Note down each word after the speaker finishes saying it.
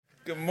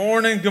Good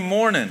morning, good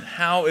morning.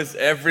 How is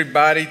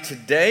everybody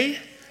today?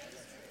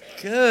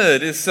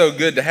 Good. It's so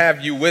good to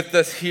have you with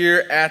us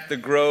here at the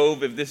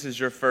Grove. If this is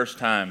your first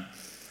time,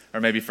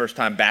 or maybe first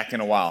time back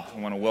in a while, I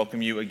want to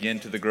welcome you again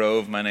to the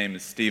Grove. My name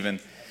is Stephen,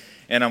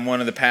 and I'm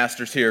one of the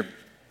pastors here.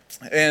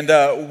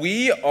 And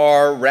we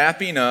are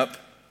wrapping up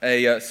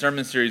a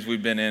sermon series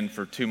we've been in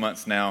for 2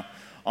 months now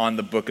on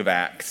the book of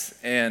Acts.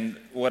 And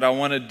what I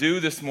want to do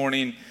this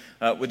morning,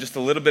 with just a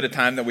little bit of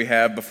time that we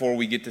have before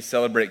we get to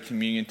celebrate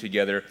communion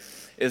together,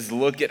 is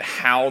look at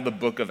how the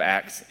book of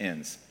Acts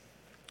ends.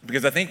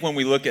 Because I think when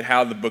we look at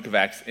how the book of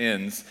Acts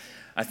ends,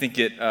 I think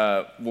it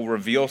will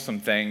reveal some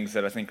things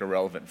that I think are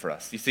relevant for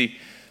us. You see,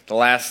 the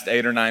last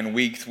 8 or 9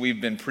 weeks, we've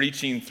been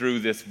preaching through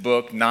this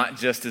book not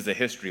just as a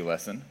history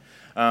lesson,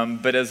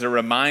 but as a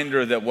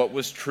reminder that what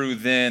was true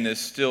then is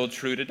still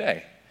true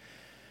today.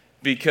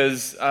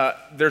 Because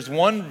there's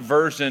one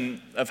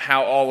version of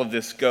how all of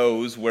this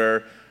goes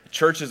where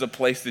church is a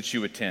place that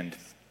you attend.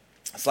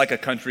 It's like a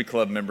country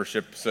club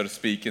membership, so to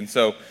speak. And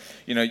so,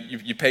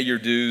 you pay your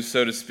dues,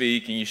 so to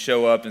speak, and you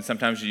show up, and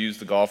sometimes you use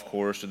the golf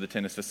course or the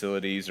tennis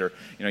facilities, or,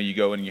 you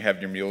go and you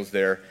have your meals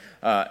there.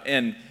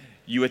 And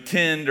you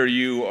attend or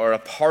you are a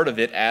part of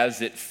it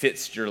as it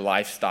fits your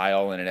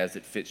lifestyle and as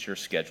it fits your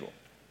schedule.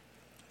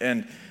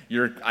 And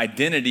your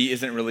identity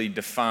isn't really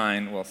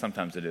defined, well,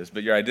 sometimes it is,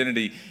 but your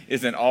identity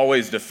isn't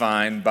always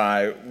defined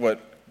by what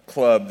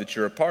club that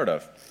you're a part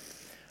of.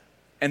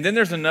 And then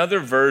there's another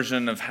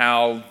version of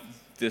how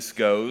this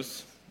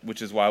goes,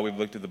 which is why we've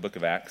looked at the book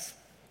of Acts,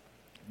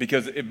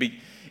 because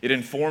it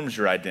informs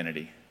your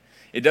identity.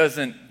 It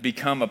doesn't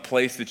become a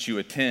place that you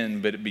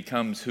attend, but it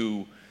becomes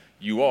who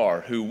you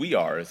are, who we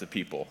are as a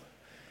people.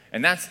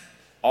 And that's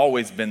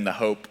always been the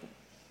hope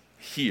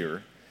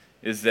here,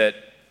 is that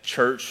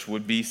church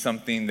would be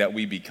something that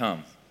we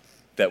become,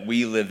 that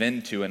we live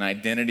into, an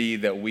identity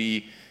that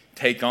we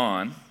take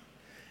on,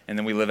 and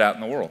then we live out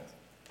in the world.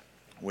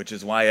 Which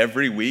is why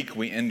every week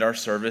we end our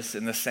service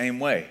in the same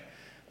way.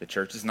 The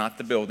church is not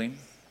the building,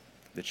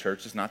 the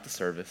church is not the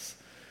service,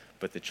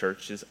 but the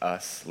church is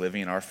us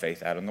living our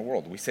faith out in the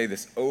world. We say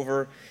this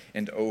over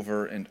and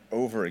over and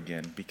over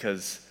again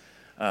because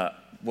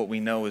what we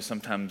know is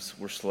sometimes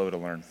we're slow to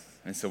learn,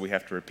 and so we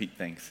have to repeat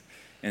things.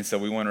 And so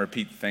we want to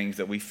repeat things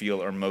that we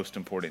feel are most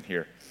important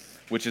here,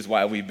 which is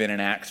why we've been in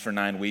Acts for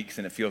 9 weeks,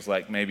 and it feels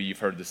like maybe you've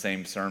heard the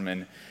same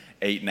sermon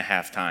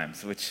 8.5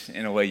 times, which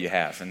in a way you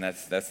have, and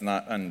that's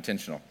not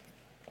unintentional.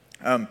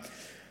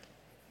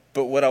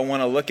 But what I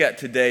want to look at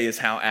today is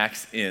how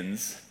Acts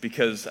ends,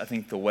 because I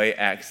think the way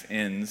Acts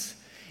ends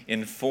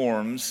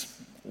informs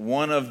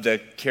one of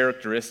the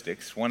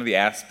characteristics, one of the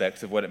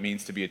aspects of what it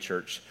means to be a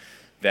church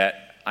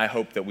that I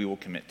hope that we will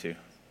commit to.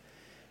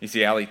 You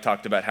see, Ali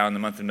talked about how in the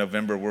month of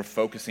November we're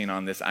focusing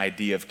on this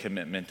idea of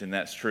commitment, and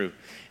that's true.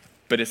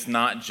 But it's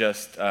not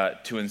just to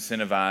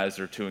incentivize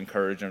or to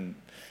encourage and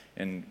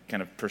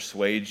kind of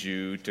persuade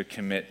you to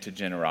commit to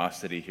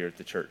generosity here at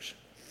the church.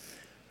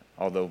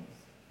 Although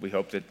we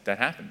hope that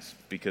happens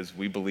because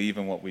we believe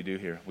in what we do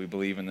here. We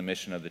believe in the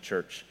mission of the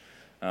church.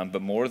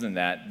 But more than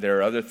that, there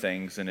are other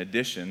things in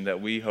addition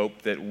that we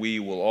hope that we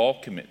will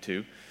all commit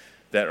to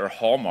that are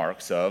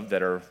hallmarks of,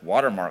 that are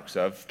watermarks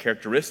of,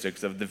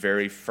 characteristics of the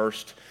very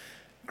first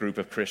group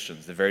of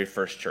Christians, the very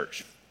first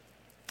church.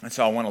 And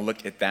so I want to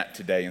look at that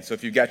today. And so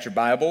if you've got your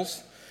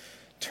Bibles,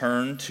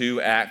 turn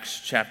to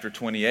Acts chapter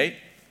 28.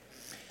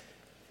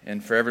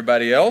 And for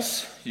everybody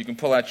else, you can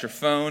pull out your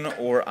phone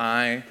or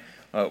I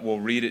will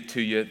read it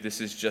to you.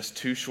 This is just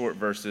 2 short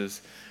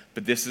verses,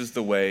 but this is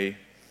the way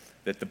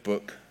that the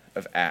book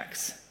of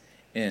Acts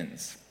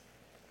ends.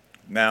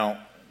 Now,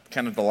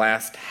 kind of the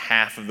last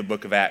half of the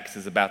book of Acts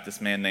is about this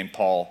man named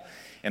Paul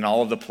and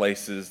all of the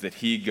places that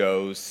he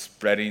goes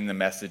spreading the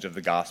message of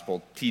the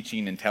gospel,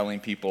 teaching and telling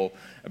people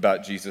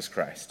about Jesus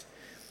Christ.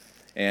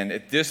 And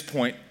at this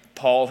point,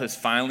 Paul has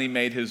finally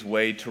made his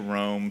way to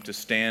Rome to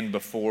stand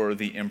before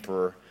the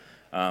emperor.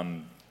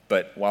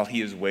 But while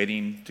he is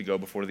waiting to go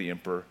before the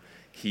emperor,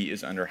 he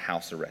is under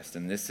house arrest.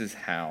 And this is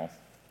how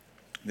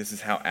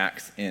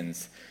Acts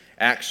ends.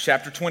 Acts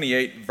chapter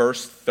 28,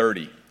 verse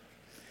 30.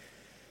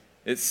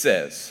 It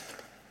says,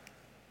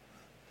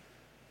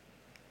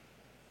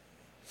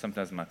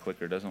 sometimes my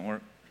clicker doesn't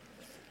work,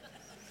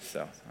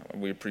 so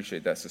we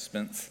appreciate that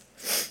suspense.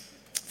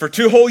 For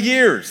 2 whole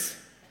years,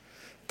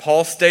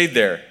 Paul stayed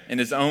there in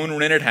his own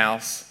rented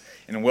house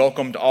and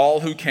welcomed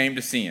all who came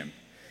to see him.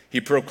 He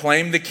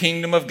proclaimed the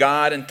kingdom of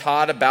God and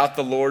taught about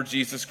the Lord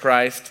Jesus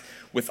Christ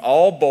with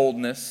all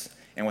boldness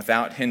and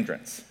without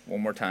hindrance.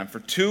 One more time. For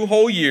 2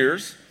 whole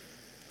years,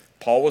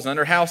 Paul was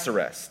under house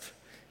arrest.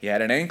 He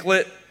had an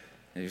anklet.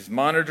 He was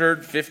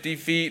monitored 50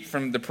 feet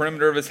from the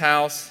perimeter of his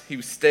house. He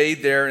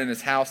stayed there in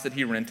his house that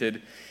he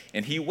rented,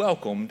 and he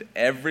welcomed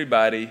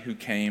everybody who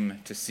came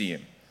to see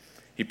him.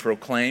 He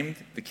proclaimed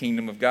the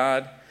kingdom of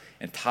God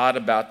and taught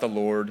about the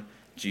Lord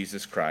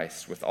Jesus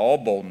Christ with all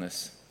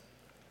boldness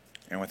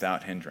and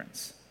without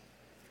hindrance.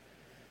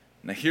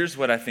 Now, here's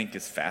what I think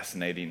is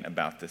fascinating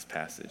about this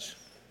passage.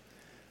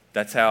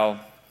 That's how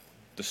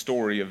the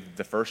story of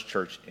the first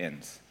church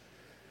ends.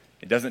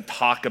 It doesn't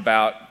talk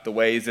about the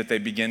ways that they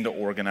begin to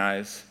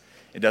organize.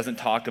 It doesn't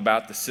talk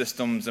about the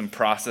systems and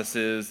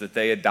processes that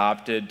they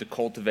adopted to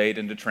cultivate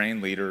and to train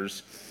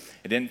leaders.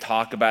 It didn't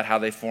talk about how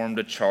they formed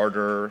a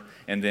charter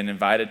and then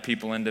invited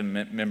people into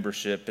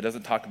membership. It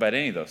doesn't talk about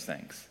any of those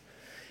things.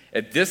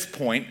 At this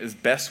point, as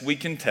best we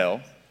can tell,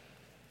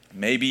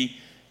 maybe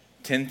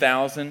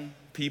 10,000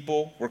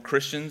 people were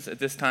Christians at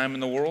this time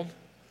in the world.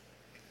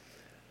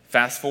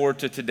 Fast forward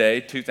to today,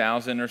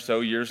 2,000 or so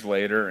years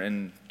later,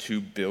 and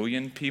 2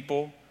 billion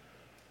people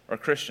are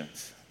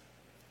Christians.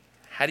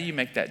 How do you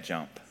make that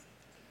jump?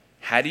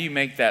 How do you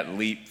make that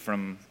leap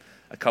from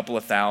a couple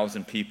of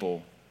thousand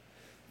people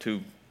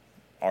to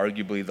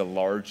arguably the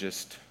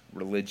largest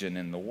religion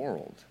in the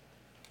world?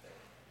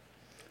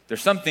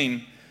 There's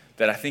something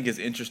that I think is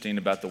interesting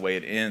about the way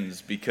it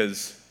ends,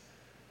 because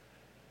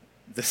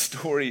the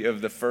story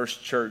of the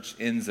first church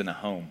ends in a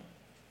home.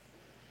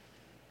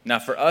 Now,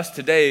 for us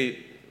today,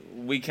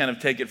 we kind of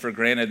take it for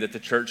granted that the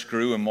church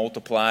grew and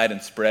multiplied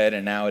and spread,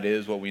 and now it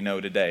is what we know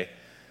today,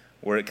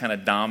 where it kind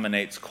of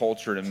dominates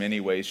culture in many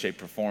ways,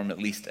 shape, or form. At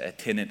least a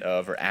tenet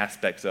of, or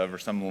aspects of, or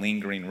some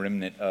lingering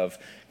remnant of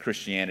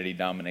Christianity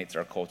dominates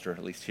our culture,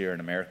 at least here in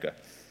America.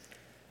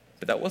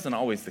 But that wasn't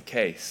always the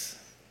case.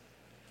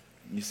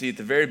 You see, at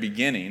the very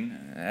beginning,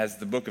 as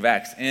the book of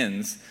Acts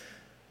ends,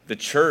 the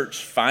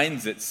church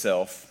finds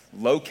itself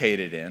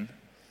located in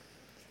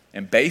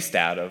and based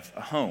out of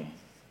a home.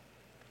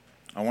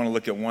 I want to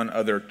look at one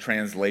other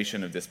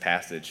translation of this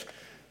passage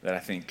that I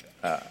think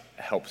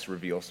helps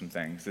reveal some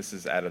things. This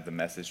is out of the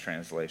Message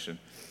translation.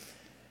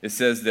 It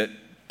says that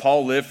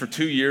Paul lived for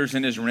 2 years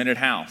in his rented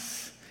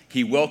house.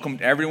 He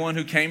welcomed everyone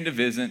who came to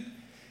visit.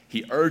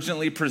 He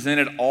urgently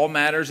presented all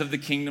matters of the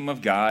kingdom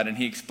of God, and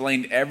he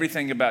explained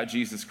everything about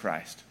Jesus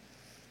Christ.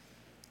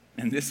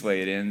 And this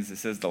way it ends. It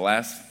says the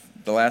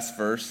last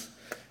verse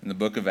in the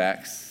book of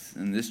Acts,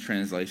 in this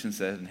translation,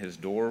 says, and his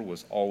door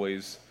was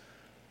always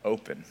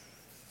open.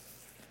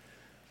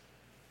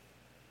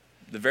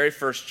 The very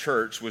first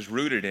church was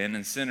rooted in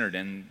and centered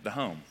in the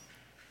home.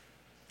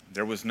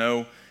 There was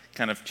no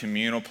kind of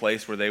communal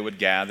place where they would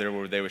gather,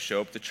 where they would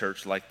show up to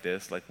church like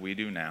this, like we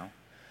do now.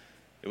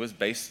 It was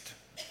based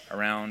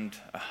around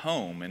a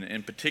home, and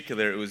in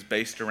particular, it was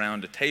based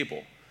around a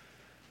table.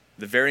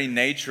 The very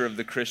nature of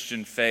the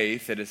Christian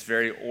faith, at its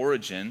very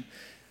origin,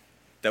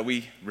 that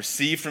we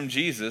receive from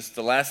Jesus,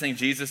 the last thing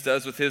Jesus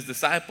does with his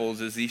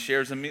disciples is he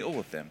shares a meal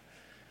with them.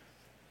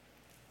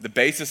 The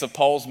basis of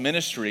Paul's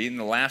ministry in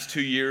the last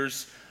 2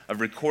 years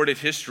of recorded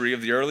history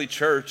of the early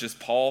church is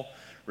Paul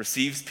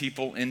receives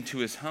people into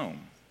his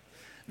home.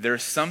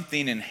 There's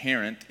something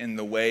inherent in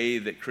the way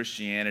that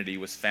Christianity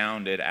was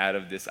founded out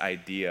of this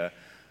idea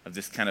of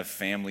this kind of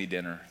family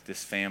dinner,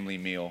 this family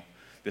meal,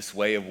 this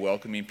way of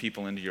welcoming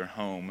people into your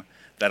home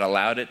that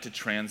allowed it to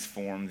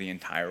transform the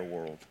entire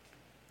world.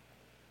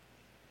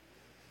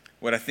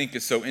 What I think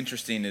is so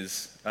interesting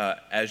is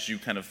as you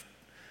kind of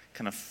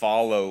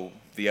follow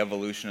the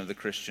evolution of the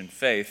Christian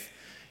faith,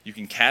 you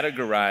can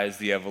categorize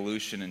the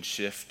evolution and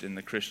shift in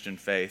the Christian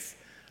faith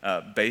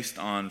based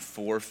on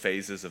 4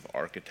 phases of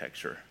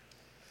architecture.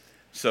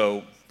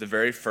 So the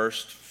very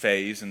first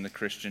phase in the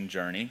Christian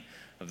journey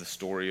of the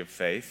story of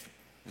faith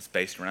was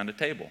based around a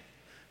table,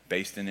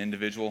 based in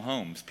individual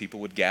homes. People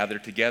would gather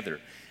together.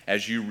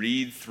 As you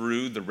read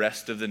through the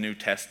rest of the New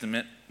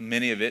Testament,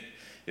 many of it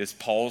is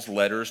Paul's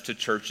letters to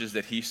churches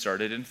that he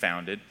started and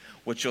founded.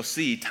 What you'll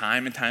see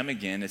time and time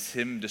again is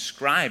him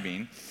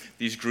describing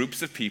these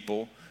groups of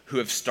people who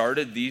have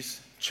started these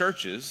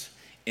churches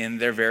in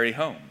their very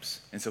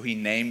homes. And so he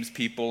names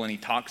people and he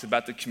talks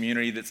about the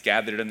community that's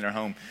gathered in their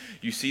home.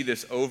 You see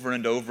this over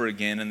and over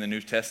again in the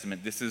New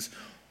Testament. This is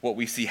what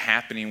we see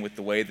happening with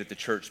the way that the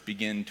church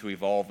began to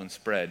evolve and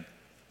spread.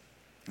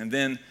 And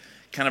then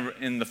kind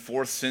of in the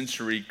 4th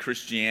century,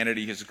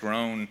 Christianity has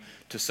grown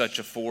to such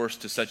a force,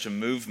 to such a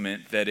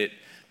movement, that it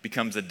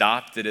becomes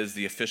adopted as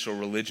the official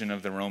religion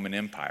of the Roman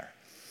Empire.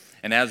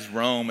 And as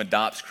Rome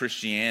adopts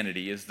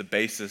Christianity as the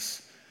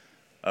basis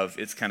of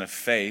its kind of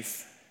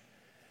faith,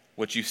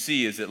 what you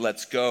see is it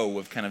lets go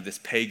of kind of this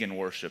pagan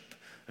worship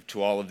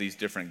to all of these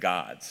different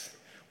gods,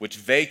 which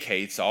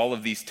vacates all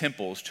of these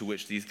temples to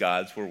which these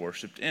gods were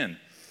worshiped in.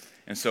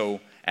 And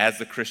so as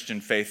the Christian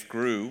faith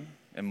grew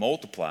and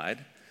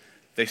multiplied,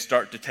 they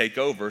start to take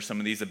over some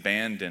of these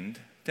abandoned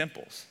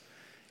temples.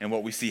 And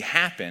what we see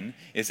happen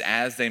is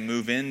as they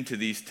move into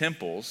these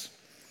temples,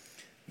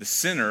 the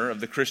center of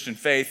the Christian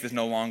faith is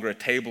no longer a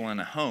table and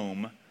a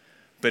home,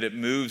 but it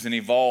moves and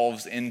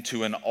evolves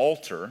into an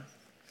altar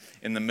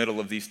in the middle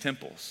of these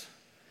temples.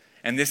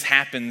 And this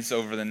happens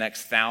over the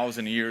next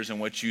 1,000 years, and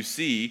what you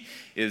see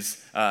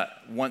is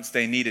once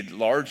they needed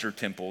larger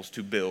temples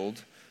to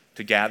build,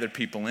 to gather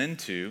people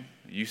into,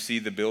 you see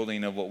the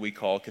building of what we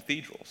call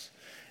cathedrals.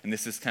 And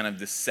this is kind of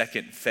the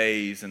second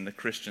phase in the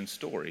Christian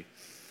story,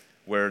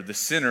 where the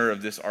center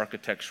of this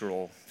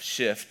architectural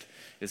shift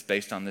is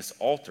based on this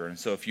altar. And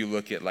so if you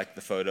look at like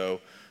the photo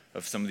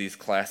of some of these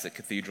classic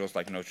cathedrals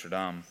like Notre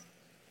Dame,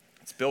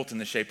 it's built in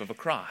the shape of a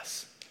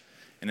cross.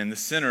 And in the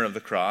center of the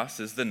cross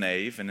is the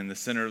nave, and in the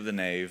center of the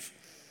nave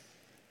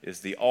is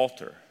the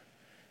altar.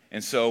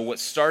 And so what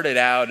started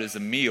out as a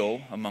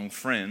meal among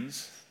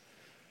friends,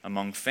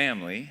 among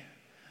family,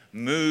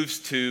 moves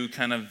to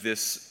kind of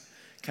this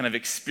kind of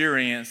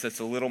experience that's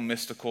a little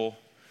mystical.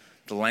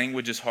 The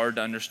language is hard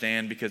to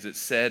understand because it's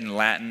said in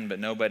Latin, but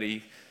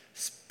nobody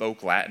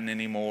spoke Latin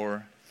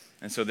anymore.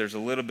 And so there's a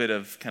little bit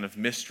of kind of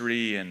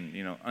mystery and,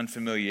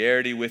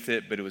 unfamiliarity with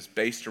it, but it was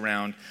based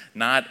around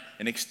not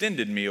an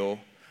extended meal,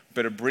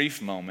 but a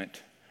brief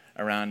moment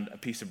around a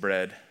piece of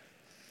bread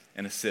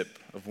and a sip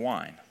of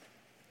wine.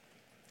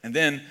 And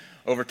then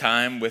over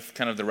time, with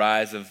kind of the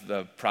rise of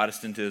the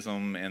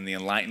Protestantism and the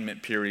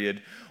Enlightenment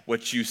period,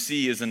 what you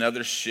see is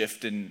another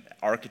shift in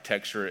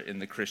architecture in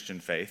the Christian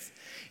faith.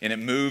 And it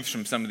moves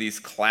from some of these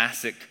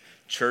classic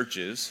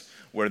churches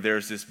where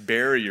there's this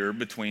barrier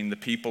between the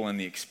people and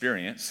the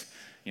experience,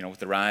 with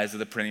the rise of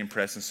the printing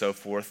press and so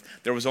forth.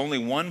 There was only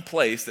one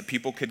place that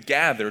people could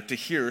gather to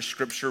hear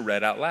Scripture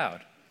read out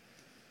loud,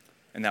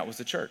 and that was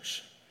the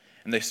church.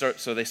 And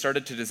so they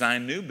started to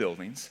design new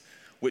buildings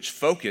which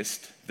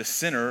focused the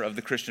center of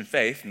the Christian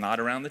faith, not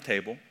around the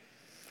table,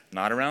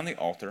 not around the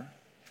altar,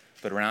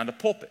 but around a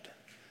pulpit.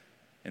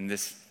 In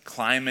this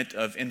climate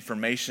of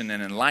information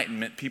and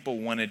enlightenment, people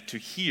wanted to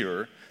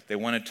hear, they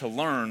wanted to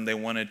learn, they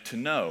wanted to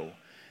know.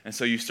 And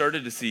so you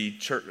started to see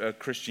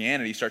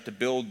Christianity start to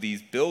build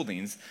these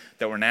buildings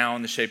that were now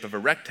in the shape of a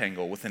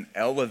rectangle with an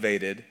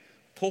elevated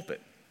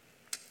pulpit.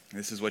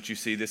 This is what you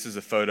see. This is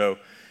a photo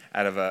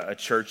out of a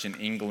church in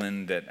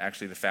England that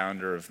actually the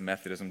founder of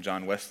Methodism,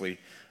 John Wesley,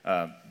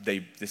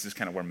 this is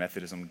kind of where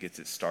Methodism gets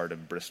its start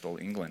in Bristol,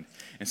 England.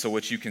 And so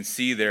what you can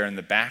see there in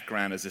the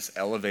background is this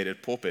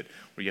elevated pulpit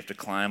where you have to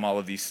climb all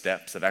of these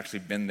steps. I've actually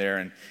been there,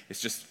 and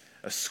it's just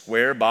a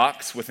square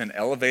box with an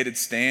elevated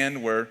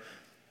stand where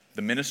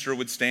the minister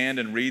would stand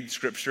and read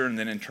Scripture and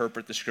then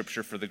interpret the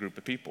Scripture for the group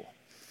of people.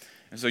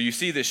 And so you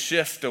see this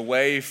shift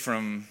away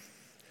from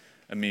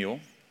a meal,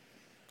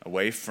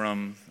 away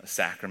from a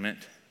sacrament,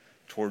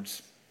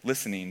 towards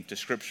listening to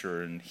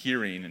Scripture and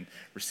hearing and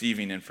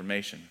receiving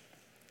information.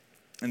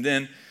 And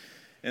then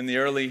in the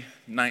early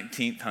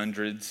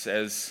 1900s,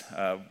 as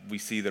we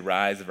see the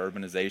rise of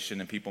urbanization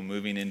and people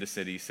moving into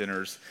city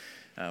centers,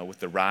 with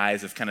the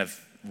rise of kind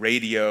of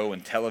radio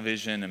and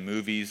television and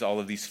movies, all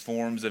of these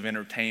forms of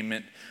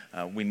entertainment,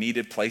 we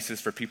needed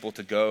places for people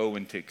to go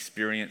and to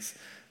experience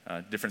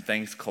different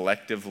things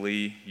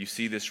collectively. You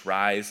see this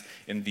rise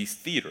in these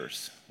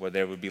theaters where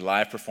there would be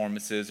live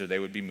performances or there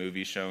would be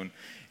movies shown.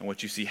 And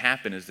what you see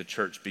happen is the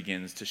church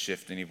begins to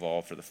shift and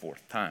evolve for the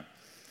fourth time.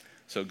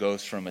 So it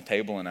goes from a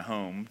table in a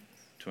home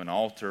to an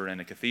altar in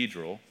a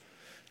cathedral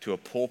to a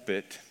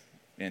pulpit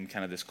in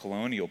kind of this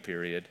colonial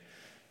period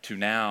to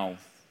now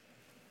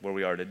where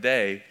we are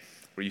today,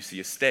 where you see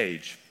a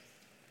stage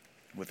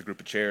with a group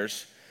of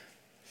chairs,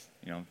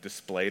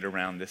 displayed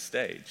around this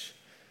stage.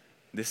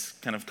 This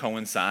kind of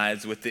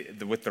coincides with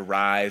the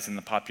rise and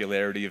the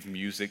popularity of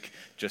music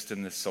just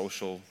in the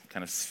social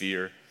kind of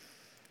sphere.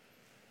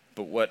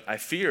 But what I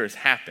fear has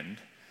happened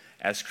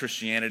as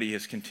Christianity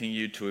has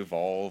continued to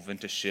evolve and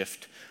to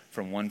shift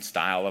from one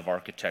style of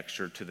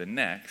architecture to the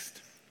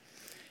next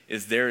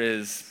is there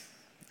is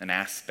an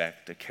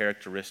aspect, a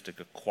characteristic,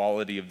 a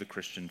quality of the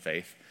Christian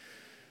faith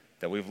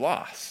that we've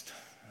lost.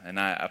 And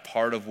a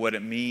part of what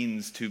it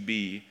means to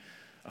be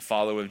a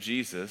follower of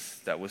Jesus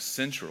that was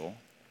central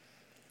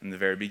in the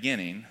very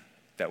beginning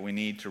that we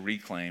need to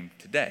reclaim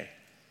today.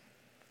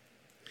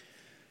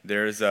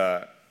 There's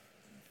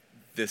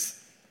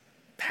this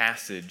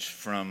passage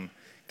from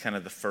kind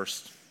of the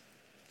first,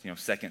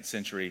 second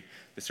century,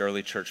 this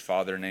early church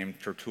father named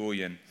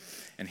Tertullian,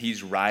 and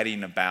he's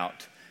writing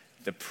about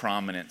the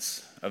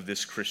prominence of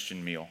this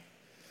Christian meal.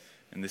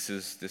 And this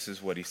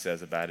is what he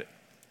says about it.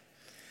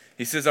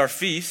 He says, "Our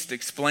feast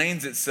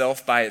explains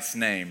itself by its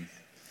name.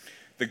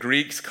 The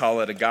Greeks call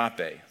it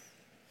agape."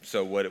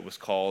 So what it was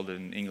called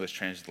in English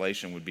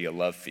translation would be a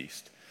love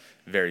feast.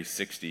 Very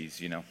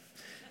 60s,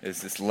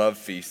 is this love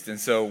feast. And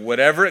so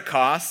whatever it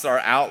costs, our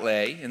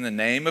outlay in the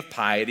name of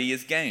piety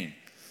is gain.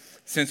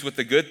 Since with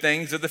the good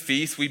things of the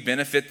feast we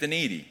benefit the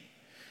needy.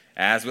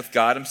 As with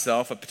God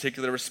himself, a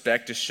particular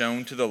respect is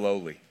shown to the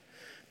lowly.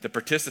 The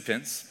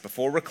participants,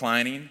 before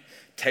reclining,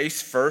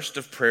 taste first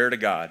of prayer to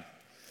God.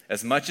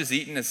 As much as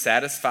eaten has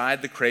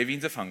satisfied the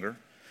cravings of hunger,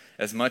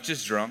 as much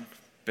as drunk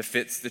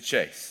befits the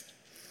chaste.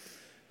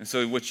 And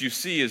so what you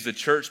see is the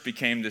church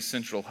became the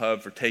central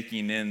hub for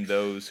taking in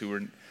those who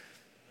were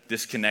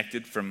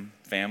disconnected from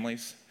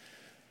families,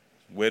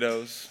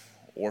 widows,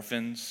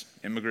 orphans,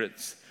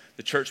 immigrants.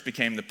 The church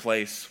became the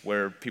place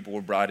where people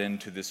were brought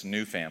into this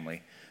new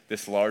family,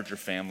 this larger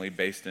family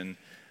based in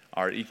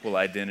our equal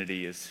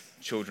identity as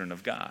children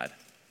of God.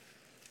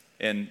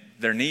 And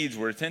their needs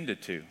were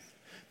attended to.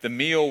 The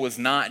meal was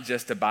not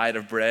just a bite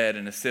of bread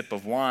and a sip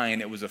of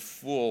wine, it was a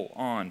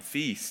full-on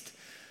feast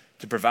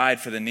to provide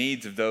for the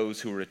needs of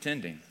those who were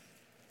attending.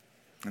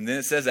 And then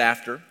it says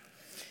after,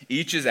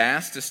 each is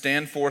asked to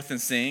stand forth and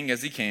sing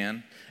as he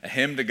can a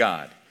hymn to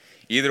God,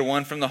 either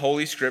one from the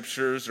Holy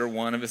Scriptures or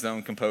one of his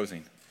own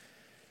composing.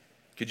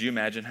 Could you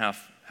imagine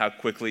how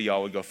quickly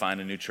y'all would go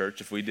find a new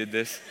church if we did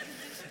this?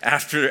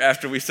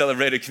 after we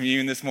celebrated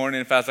communion this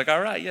morning, if I was like,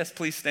 all right, yes,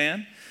 please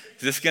stand.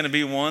 Is this going to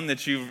be one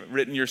that you've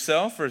written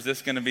yourself, or is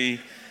this going to be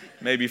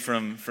maybe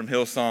from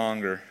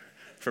Hillsong or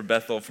for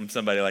Bethel from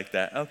somebody like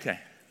that? Okay.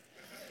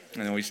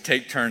 And then we just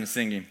take turns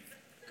singing.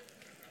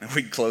 And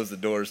we'd close the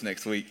doors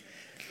next week.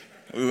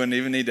 We wouldn't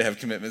even need to have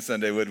Commitment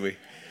Sunday, would we?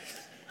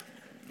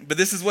 But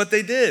this is what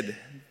they did.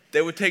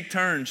 They would take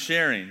turns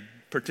sharing,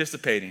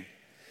 participating.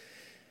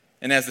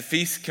 And as the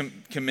feast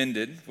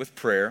commended with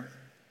prayer,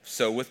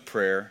 so with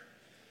prayer,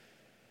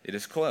 it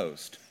is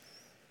closed.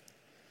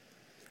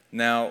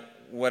 Now,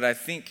 what I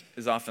think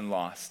is often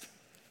lost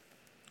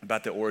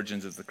about the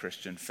origins of the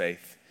Christian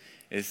faith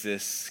is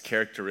this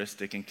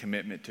characteristic and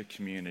commitment to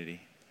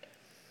community.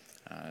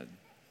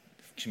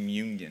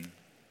 Communion.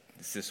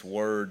 It's this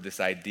word, this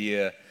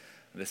idea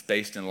that's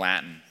based in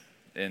Latin.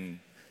 And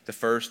the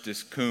first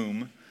is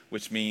cum,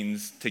 which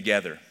means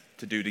together,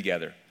 to do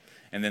together.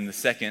 And then the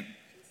second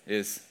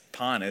is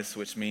panis,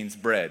 which means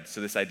bread.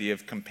 So this idea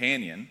of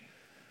companion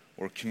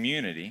or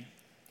community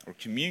or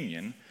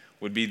communion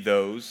would be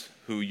those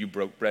who you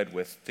broke bread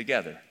with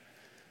together.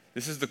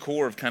 This is the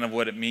core of kind of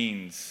what it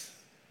means.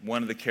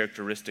 One of the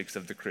characteristics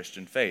of the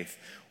Christian faith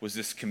was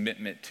this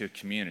commitment to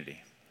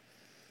community.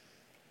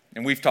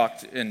 And we've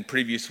talked in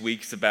previous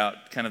weeks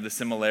about kind of the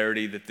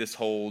similarity that this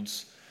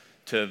holds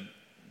to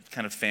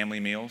kind of family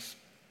meals.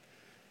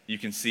 You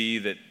can see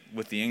that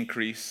with the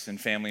increase in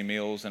family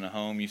meals in a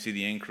home, you see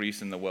the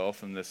increase in the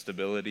wealth and the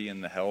stability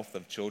and the health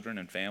of children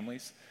and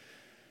families.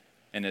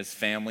 And as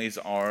families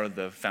are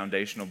the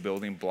foundational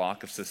building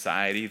block of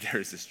society,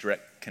 there is this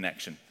direct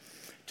connection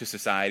to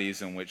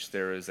societies in which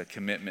there is a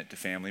commitment to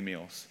family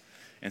meals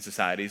and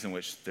societies in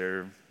which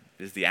there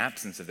is the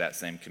absence of that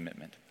same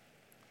commitment.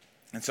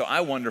 And so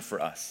I wonder for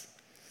us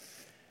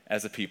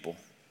as a people,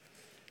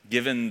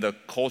 given the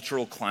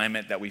cultural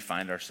climate that we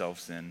find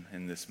ourselves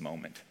in this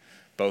moment,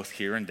 both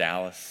here in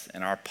Dallas,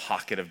 in our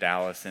pocket of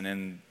Dallas, and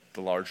in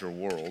the larger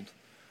world,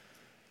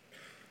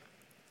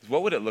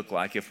 what would it look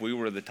like if we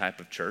were the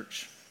type of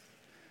church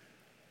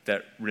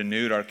that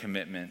renewed our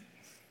commitment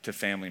to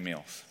family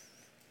meals?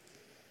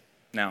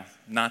 Now,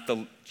 not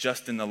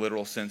just in the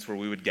literal sense where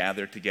we would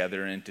gather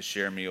together and to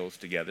share meals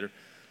together,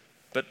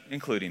 but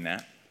including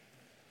that.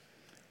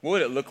 What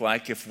would it look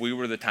like if we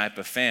were the type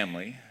of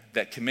family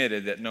that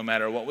committed that no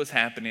matter what was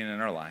happening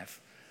in our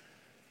life,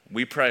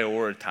 we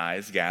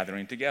prioritized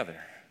gathering together?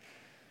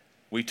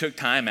 We took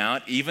time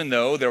out, even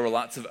though there were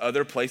lots of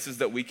other places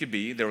that we could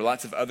be. There were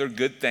lots of other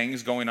good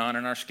things going on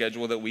in our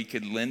schedule that we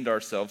could lend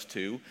ourselves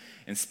to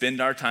and spend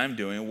our time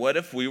doing. What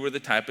if we were the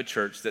type of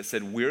church that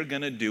said, we're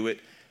going to do it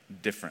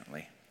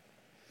differently?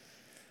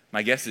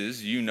 My guess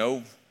is you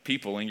know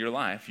people in your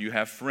life. You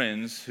have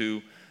friends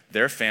who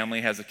their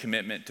family has a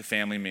commitment to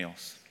family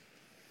meals.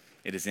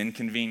 It is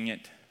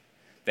inconvenient.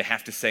 They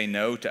have to say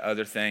no to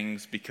other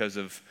things because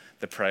of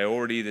the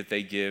priority that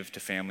they give to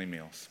family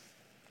meals.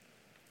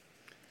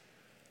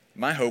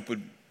 My hope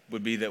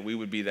would be that we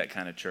would be that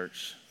kind of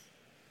church,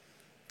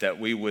 that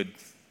we would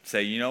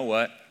say, you know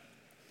what?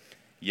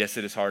 Yes,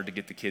 it is hard to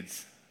get the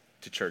kids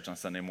to church on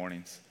Sunday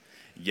mornings.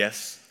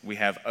 Yes, we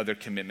have other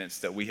commitments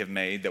that we have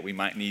made that we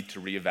might need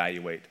to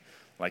reevaluate,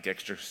 like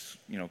extra,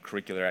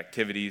 curricular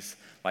activities,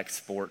 like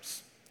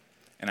sports.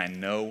 And I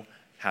know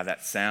how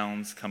that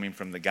sounds coming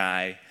from the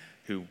guy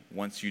who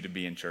wants you to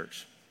be in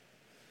church.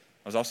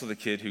 I was also the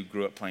kid who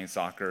grew up playing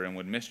soccer and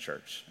would miss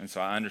church. And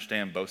so I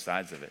understand both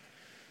sides of it.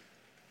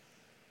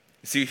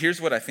 See, here's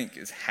what I think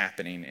is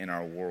happening in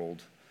our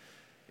world,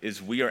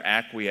 is we are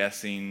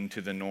acquiescing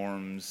to the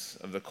norms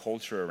of the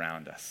culture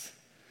around us.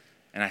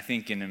 And I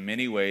think in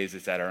many ways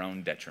it's at our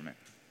own detriment.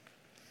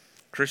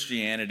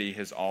 Christianity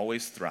has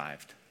always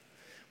thrived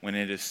when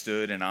it has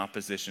stood in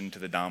opposition to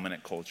the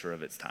dominant culture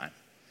of its time.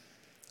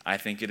 I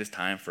think it is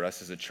time for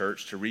us as a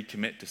church to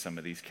recommit to some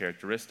of these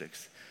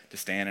characteristics, to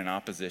stand in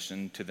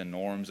opposition to the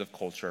norms of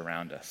culture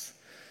around us.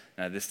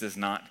 Now, this does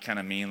not kind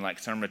of mean like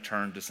some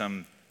return to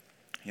some,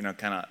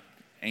 kind of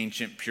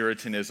ancient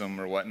Puritanism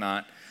or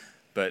whatnot,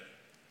 but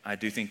I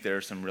do think there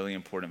are some really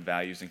important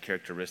values and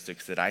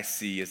characteristics that I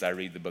see as I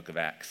read the book of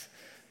Acts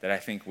that I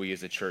think we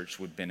as a church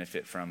would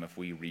benefit from if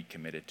we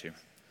recommitted to.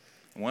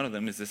 And one of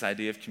them is this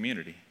idea of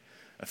community,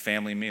 of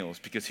family meals,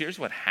 because here's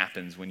what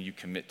happens when you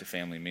commit to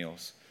family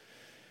meals.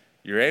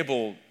 You're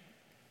able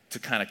to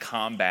kind of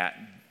combat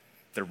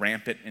the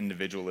rampant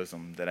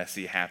individualism that I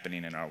see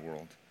happening in our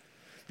world.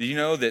 Do you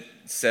know that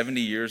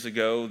 70 years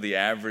ago, the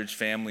average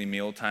family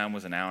meal time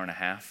was an hour and a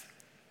half?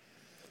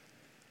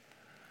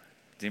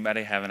 Does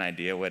anybody have an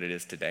idea what it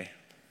is today?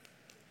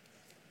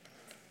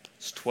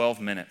 It's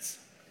 12 minutes.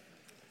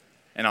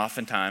 And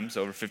oftentimes,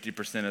 over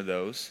 50% of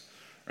those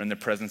are in the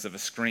presence of a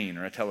screen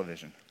or a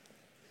television.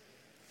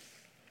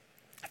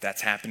 If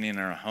that's happening in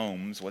our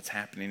homes, what's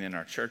happening in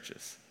our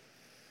churches?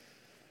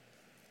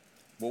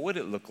 What would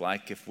it look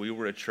like if we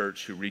were a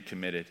church who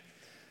recommitted,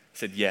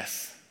 said,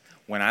 yes,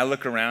 when I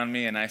look around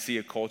me and I see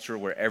a culture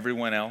where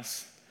everyone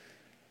else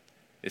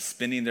is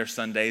spending their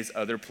Sundays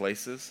other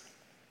places,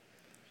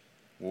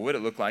 what would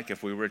it look like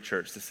if we were a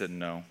church that said,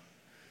 no,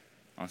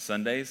 on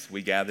Sundays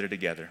we gather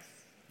together.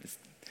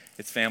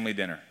 It's family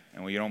dinner,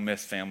 and we don't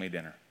miss family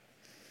dinner.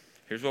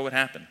 Here's what would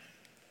happen.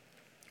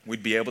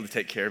 We'd be able to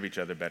take care of each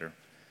other better.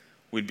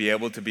 We'd be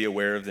able to be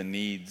aware of the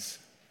needs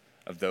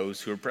of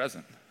those who are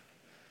present.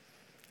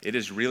 It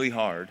is really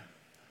hard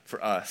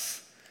for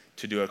us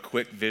to do a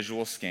quick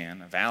visual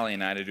scan, Valley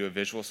and I to do a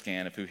visual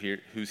scan of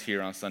who's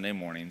here on Sunday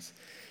mornings,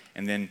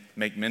 and then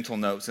make mental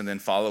notes and then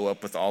follow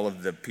up with all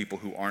of the people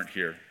who aren't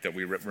here that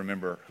we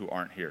remember who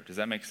aren't here. Does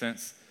that make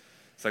sense?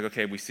 It's like,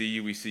 okay, we see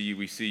you, we see you,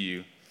 we see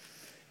you.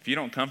 If you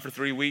don't come for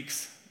 3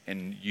 weeks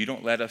and you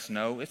don't let us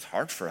know, it's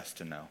hard for us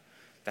to know.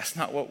 That's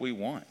not what we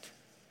want.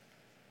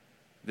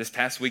 This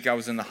past week I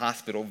was in the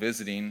hospital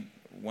visiting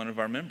one of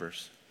our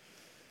members.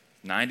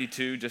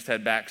 92, just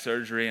had back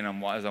surgery,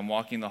 and as I'm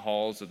walking the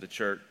halls of the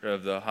church,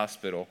 of the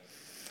hospital,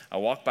 I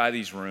walk by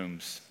these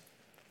rooms,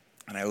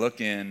 and I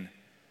look in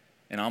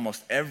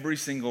almost every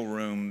single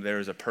room, there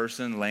is a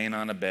person laying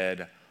on a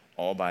bed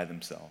all by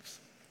themselves.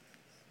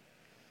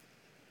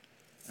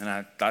 And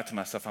I thought to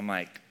myself, I'm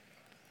like,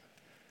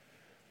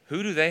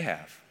 who do they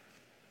have?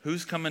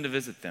 Who's coming to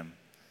visit them?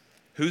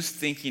 Who's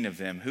thinking of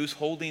them? Who's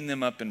holding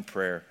them up in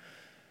prayer?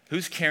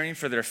 Who's caring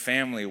for their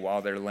family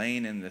while they're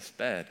laying in this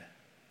bed?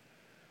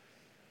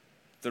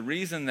 The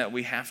reason that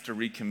we have to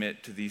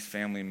recommit to these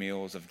family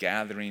meals of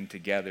gathering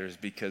together is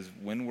because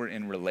when we're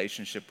in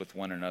relationship with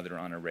one another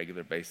on a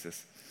regular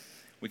basis,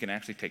 we can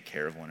actually take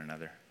care of one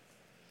another.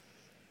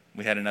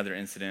 We had another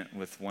incident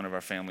with one of our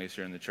families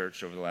here in the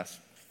church over the last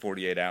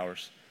 48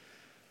 hours,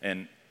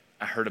 and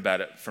I heard about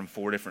it from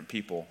 4 different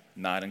people,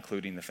 not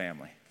including the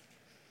family.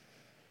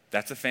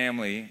 That's a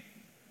family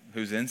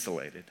who's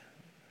insulated,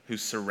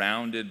 who's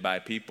surrounded by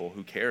people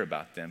who care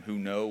about them, who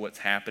know what's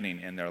happening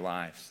in their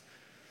lives.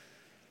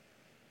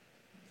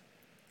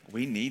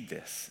 We need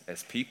this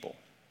as people.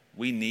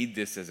 We need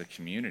this as a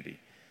community.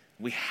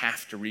 We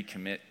have to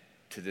recommit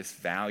to this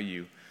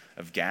value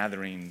of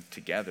gathering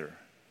together,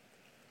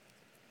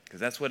 because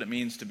that's what it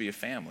means to be a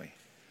family.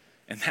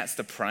 And that's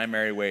the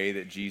primary way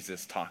that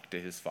Jesus talked to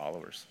his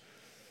followers.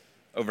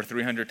 Over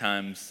 300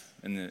 times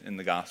in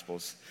the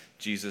Gospels,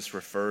 Jesus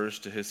refers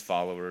to his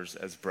followers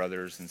as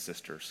brothers and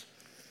sisters.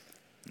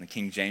 In the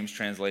King James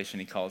translation,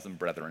 he calls them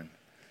brethren.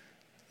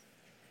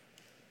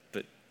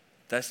 But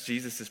that's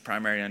Jesus'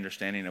 primary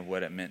understanding of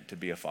what it meant to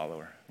be a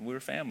follower. We were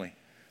family,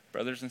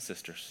 brothers and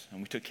sisters, and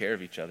we took care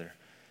of each other.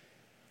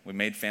 We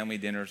made family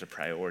dinners a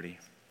priority,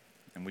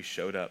 and we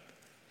showed up,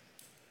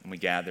 and we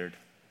gathered.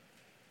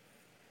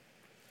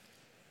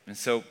 And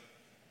so,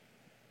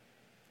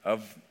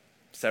 of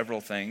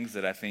several things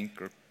that I think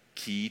are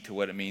key to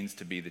what it means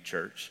to be the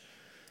church,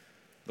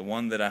 the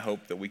one that I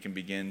hope that we can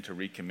begin to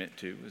recommit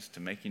to is to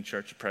making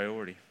church a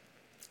priority.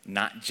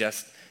 Not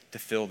just to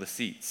fill the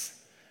seats,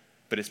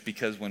 but it's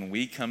because when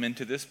we come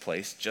into this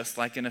place, just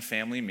like in a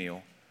family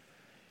meal,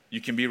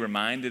 you can be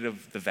reminded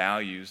of the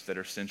values that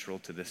are central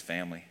to this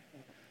family.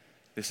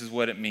 This is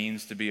what it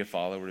means to be a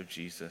follower of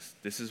Jesus.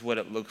 This is what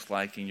it looks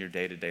like in your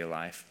day-to-day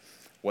life.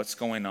 What's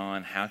going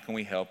on? How can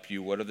we help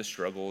you? What are the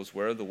struggles?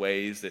 Where are the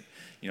ways that,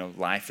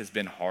 life has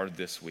been hard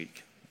this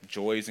week?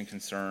 Joys and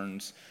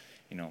concerns,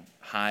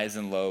 highs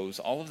and lows,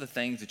 all of the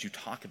things that you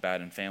talk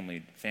about in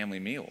family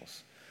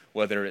meals,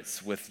 whether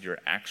it's with your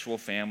actual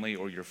family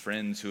or your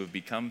friends who have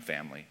become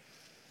family.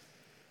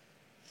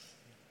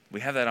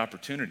 We have that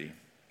opportunity,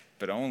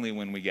 but only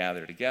when we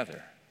gather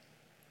together.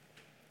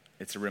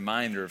 It's a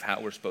reminder of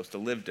how we're supposed to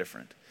live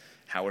different,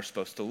 how we're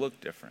supposed to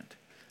look different.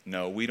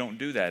 No, we don't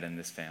do that in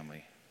this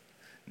family.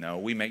 No,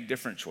 we make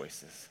different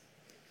choices.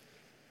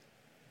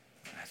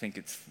 I think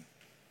it's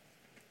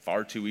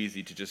far too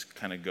easy to just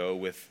kind of go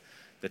with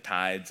the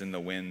tides and the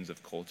winds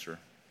of culture.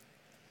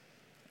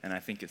 And I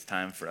think it's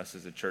time for us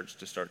as a church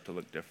to start to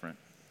look different.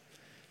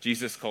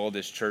 Jesus called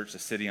his church a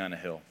city on a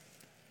hill.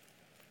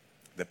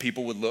 That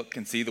people would look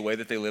and see the way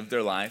that they lived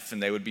their life,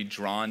 and they would be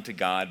drawn to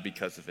God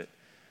because of it.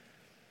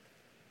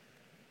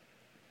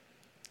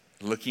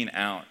 Looking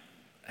out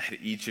at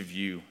each of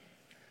you,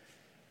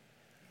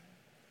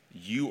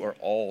 you are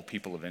all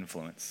people of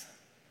influence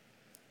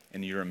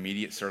in your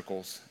immediate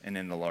circles and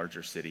in the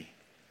larger city.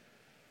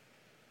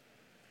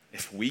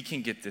 If we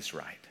can get this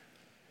right,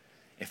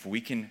 if we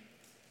can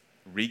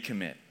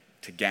recommit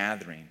to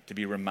gathering, to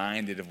be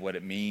reminded of what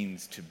it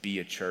means to be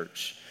a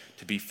church,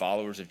 to be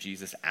followers of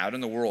Jesus out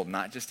in the world,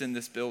 not just in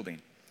this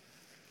building,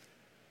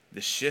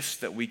 the shifts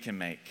that we can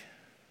make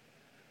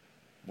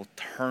will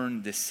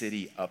turn this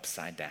city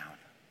upside down.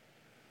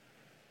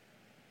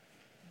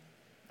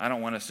 I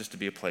don't want us just to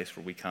be a place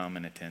where we come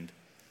and attend,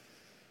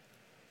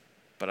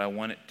 but I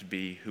want it to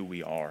be who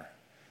we are,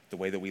 the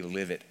way that we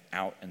live it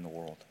out in the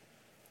world.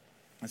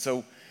 And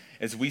so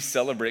as we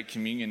celebrate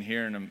communion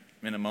here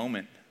in a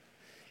moment,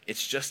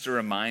 it's just a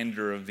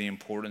reminder of the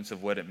importance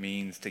of what it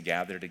means to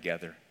gather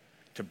together,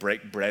 to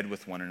break bread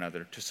with one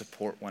another, to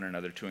support one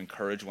another, to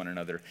encourage one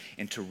another,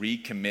 and to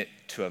recommit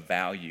to a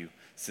value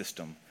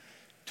system,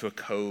 to a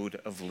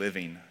code of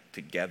living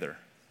together.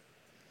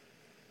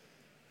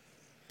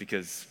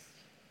 Because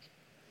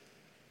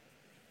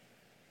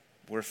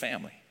we're a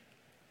family.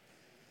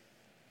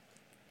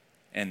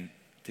 And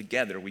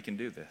together we can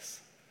do this.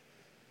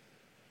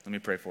 Let me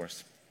pray for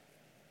us.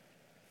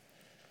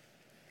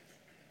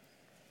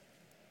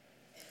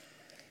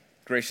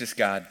 Gracious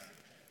God,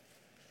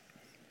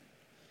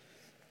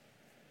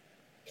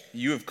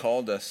 you have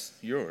called us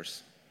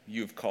yours.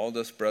 You have called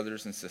us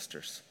brothers and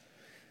sisters.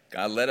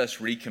 God, let us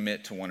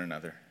recommit to one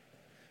another,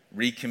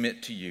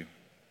 recommit to you,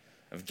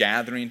 of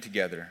gathering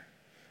together,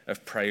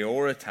 of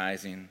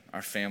prioritizing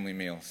our family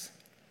meals,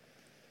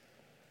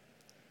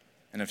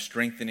 and of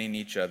strengthening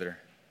each other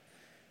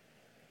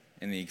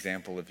in the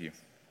example of you.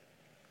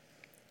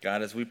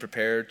 God, as we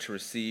prepare to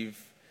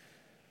receive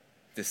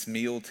this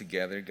meal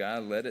together,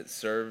 God, let it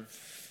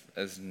serve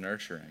as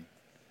nurturing,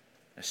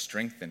 as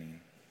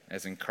strengthening,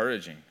 as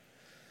encouraging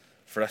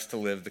for us to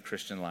live the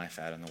Christian life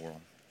out in the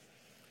world.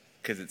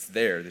 Because it's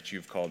there that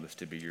you've called us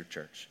to be your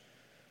church.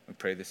 We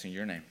pray this in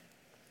your name.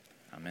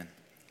 Amen.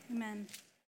 Amen.